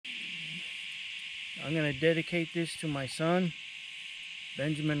I'm going to dedicate this to my son,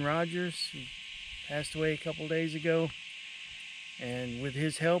 Benjamin Rogers, who passed away a couple days ago. And with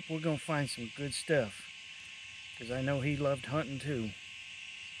his help, we're going to find some good stuff, because I know he loved hunting too.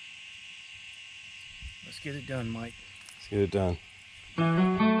 Let's get it done, Mike. Let's get it done.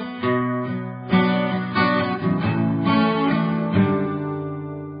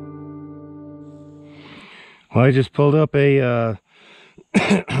 Well, I just pulled up a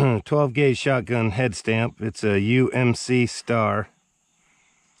 12 gauge shotgun head stamp. It's a UMC Star.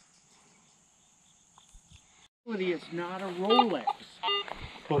 It's not a Rolex.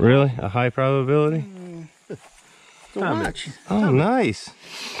 Really? A high probability? So watch. Oh, nice.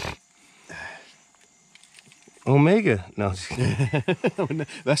 Omega. No,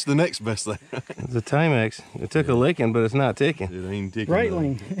 that's the next best thing. It's a Timex. It took a licking, but it's not ticking. It ain't ticking.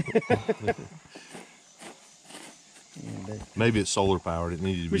 Breitling. Maybe it's solar powered. It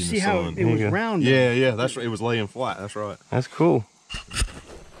needed to be in the sun. See how it was round. Yeah, yeah, that's right. It was laying flat. That's right. That's cool.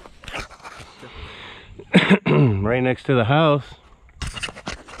 Right next to the house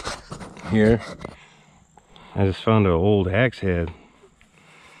here, I just found an old axe head.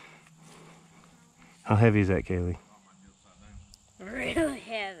 How heavy is that, Kaylee? Really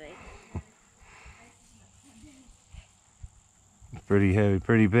heavy. Pretty heavy,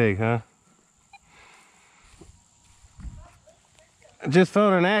 pretty big, huh? I just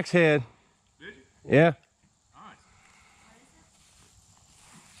found an axe head. Did you? Yeah.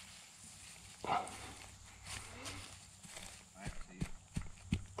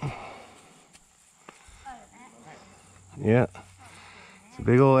 Yeah, it's a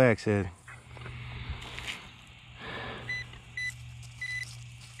big old axe head.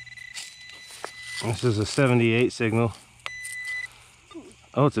 This is a 78 signal.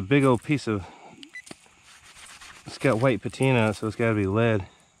 Oh, it's a big old piece of, it's got white patina on it, so it's got to be lead.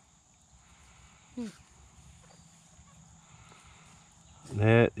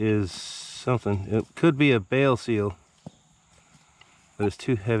 That is something. It could be a bale seal, but it's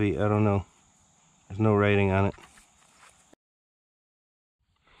too heavy. I don't know. There's no writing on it.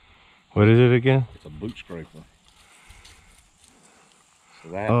 What is it again? It's a boot scraper. So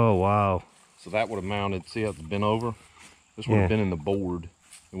that, oh, wow. So that would have mounted, see how it's bent over? This would have been in the board.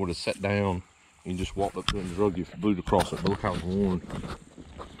 It would have set down, and you just walked up to it and drug your boot across it. But look how it's worn.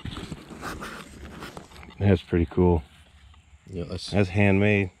 That's pretty cool. Yeah, that's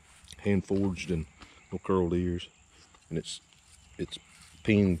handmade. Hand forged and no curled ears. And it's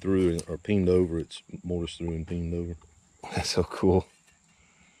peened through, or peened over. It's mortised through and peened over. That's so cool.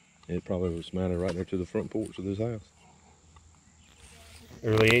 It probably was mounted right there to the front porch of this house.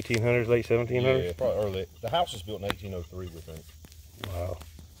 Early 1800s, late 1700s? Yeah, probably early. The house was built in 1803, we think. Wow.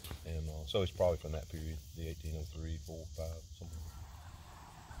 And so it's probably from that period, the 1803, 4, 5, something.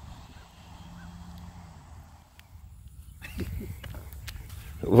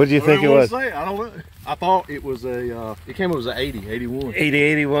 What do you think it was? I don't know. I thought it was a, it came up as an 80, 81. 80,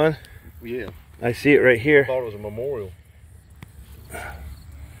 81? Yeah. I see it right here. I thought it was a memorial.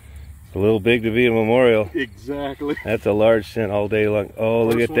 A little big to be a memorial. Exactly. That's a large cent all day long. Oh,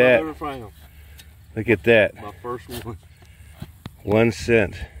 look at that. Look at that. My first one. 1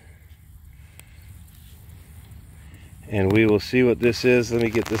 cent. And we will see what this is. Let me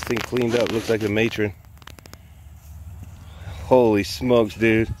get this thing cleaned up. Looks like a matron. Holy smokes,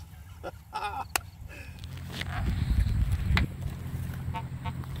 dude.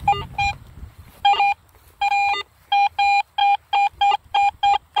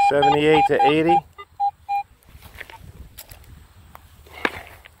 $78 to $80.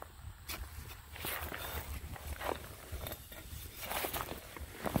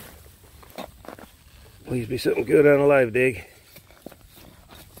 Please be something good on a live dig.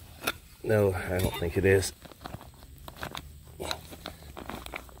 No, I don't think it is.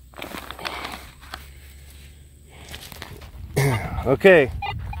 Okay,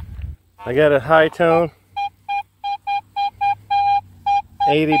 I got a high tone.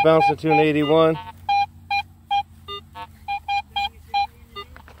 80 bouncing to an 81.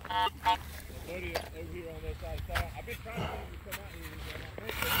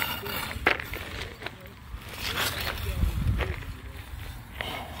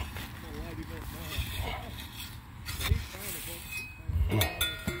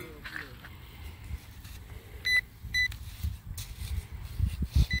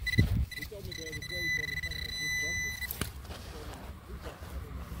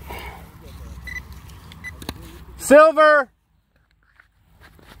 Silver!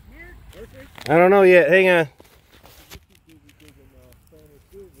 I don't know yet, hang on.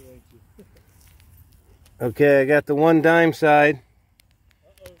 Okay, I got the 1 dime side.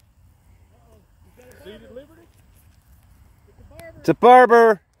 It's a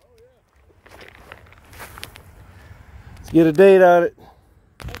barber. Let's get a date on it.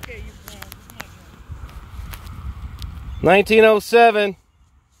 Okay, you 1907.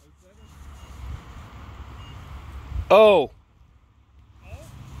 Oh.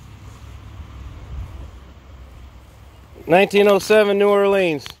 1907 New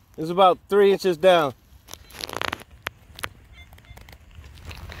Orleans. It's about 3 inches down.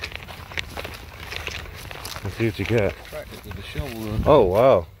 Let's see what you got. Practice with the shovel. Oh,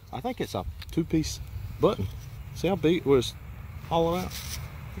 wow. I think it's a 2-piece button. See how big it was hollowed out?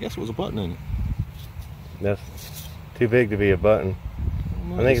 I guess it was a button in it. That's too big to be a button.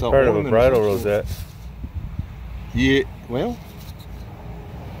 Well, I think it's part of a bridal rosette. Yeah, well,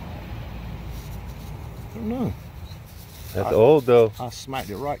 I don't know. That's old though. I smacked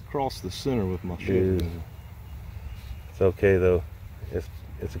it right across the center with my shovel. Dude. It's okay though.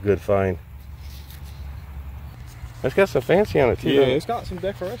 It's a good find. It's got some fancy on it too. Yeah, though. it's got some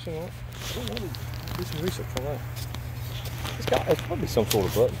decoration on it. I don't know. Do some research on that. It's probably some sort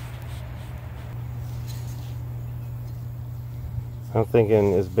of button. I'm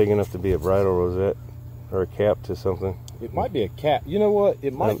thinking it's big enough to be a bridal rosette or a cap to something. It might be a cap. You know what?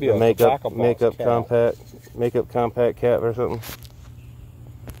 It might be a makeup cap. compact cap or something.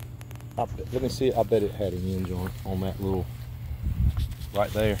 Let me see. I bet it had an hinge on that little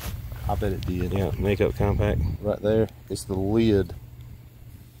right there. I bet it did. Yeah, makeup compact. Right there. It's the lid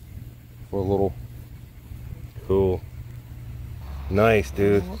for a little. Cool. Nice,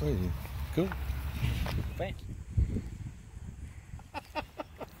 dude. Cool. Thank you.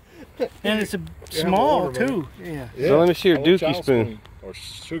 And it's a small too. Yeah. So let me see your dookie spoon. Or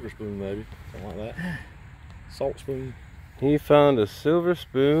sugar spoon maybe. Something like that. Salt spoon. He found a silver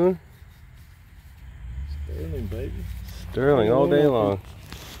spoon. Sterling, baby. Sterling all day long.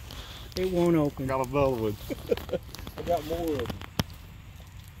 It won't open. Got another one. I got more of them.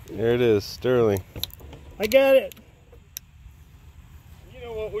 There it is, sterling. I got it. You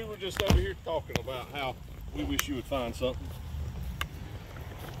know what? We were just over here talking about how we wish you would find something.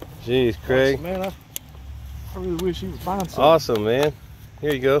 Jeez, Craig. Man, I really wish you would find something. Awesome, man.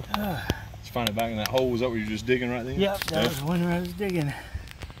 Here you go. Did you find it back in that hole? Was that where you were just digging right there? Yep, that was the one where I was digging.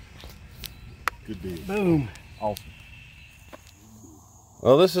 Good dig. Boom. Awesome.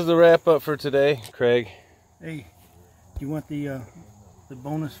 Well, this is the wrap up for today, Craig. Hey, do you want the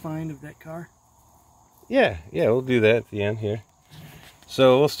bonus find of that car? Yeah, we'll do that at the end here.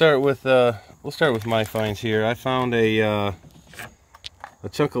 So we'll start with my finds here. I found a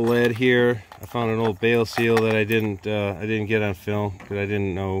chunk of lead here. I found an old bale seal that I didn't get on film because I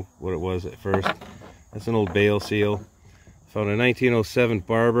didn't know what it was at first. That's an old bale seal. Found a 1907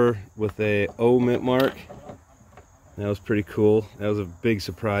 barber with a O mint mark. That was pretty cool. That was a big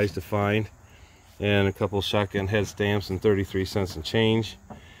surprise to find. And a couple shotgun head stamps and 33 cents and change.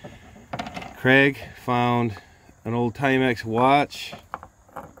 Craig found an old Timex watch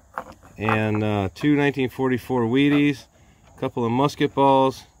and 2 1944 Wheaties, a couple of musket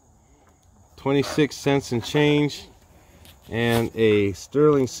balls, 26 cents and change, and a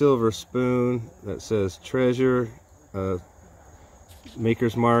sterling silver spoon that says treasure,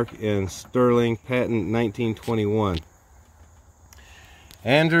 maker's mark, and sterling patent 1921.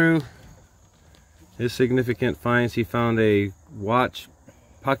 Andrew, his significant finds, he found a watch,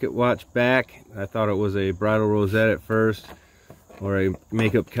 pocket watch back. I thought it was a bridal rosette at first, or a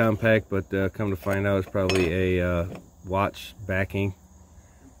makeup compact, but come to find out it's probably a watch backing.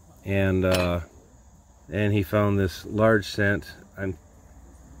 And he found this large cent. I'm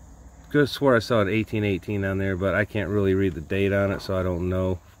could have swore I saw an 1818 on there, but I can't really read the date on it, so I don't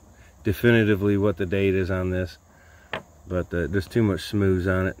know definitively what the date is on this. But there's too much smooths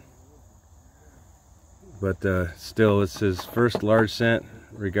on it. But still, it's his first large cent.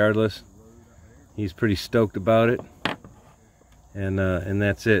 Regardless, he's pretty stoked about it. And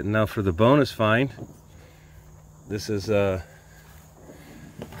that's it. And now for the bonus find. This is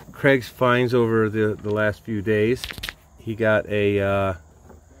Craig's finds over the last few days. He got a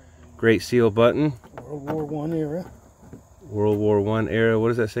Great Seal button. World War I era. World War I era. What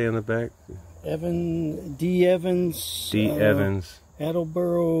does that say on the back? D. Evans. D. Evans.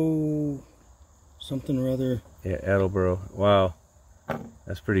 Attleboro. Something or other. Yeah, Attleboro. Wow.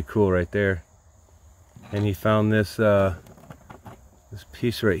 That's pretty cool right there. And he found this this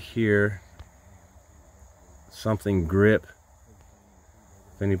piece right here. Something grip.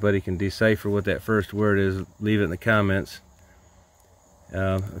 If anybody can decipher what that first word is, leave it in the comments.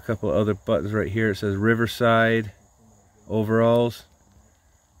 A couple of other buttons right here. It says Riverside Overalls.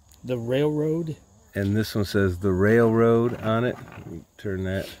 The Railroad. And this one says the Railroad on it. Let me turn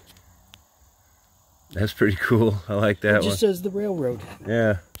that. That's pretty cool. I like that It one. just says the railroad.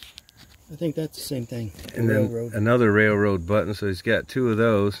 Yeah. I think that's the same thing. The And then railroad. another railroad button. So he's got 2 of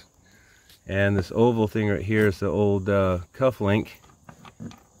those. And this oval thing right here is the old cuff link.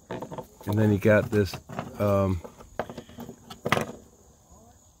 And then you got this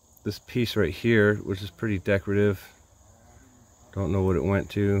this piece right here, which is pretty decorative. Don't know what it went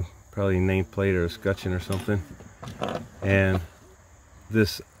to. Probably nameplate or a scutcheon or something. And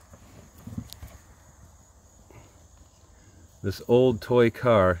this old toy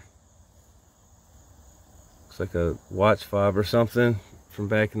car. Looks like a watch fob or something from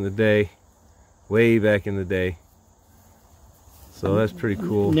back in the day. Way back in the day. So that's pretty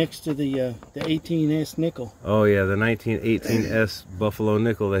cool. Next to the 18S nickel. Oh yeah, the 1918S Buffalo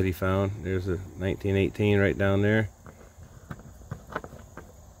nickel that he found. There's a 1918 right down there.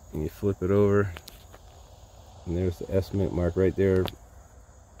 And you flip it over, and there's the S mint mark right there.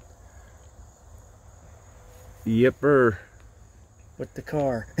 Yipper. With the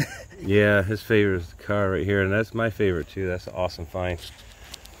car. Yeah, his favorite is the car right here, and that's my favorite too. That's an awesome find.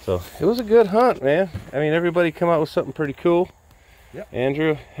 So it was a good hunt, man. I mean, everybody come out with something pretty cool. Yep.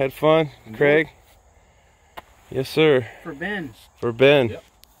 Andrew had fun. Craig. Yes, sir. For Ben. For Ben. Yep.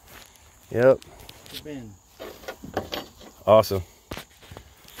 Yep. For Ben. Awesome.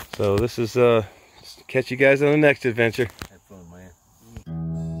 So this is catch you guys on the next adventure.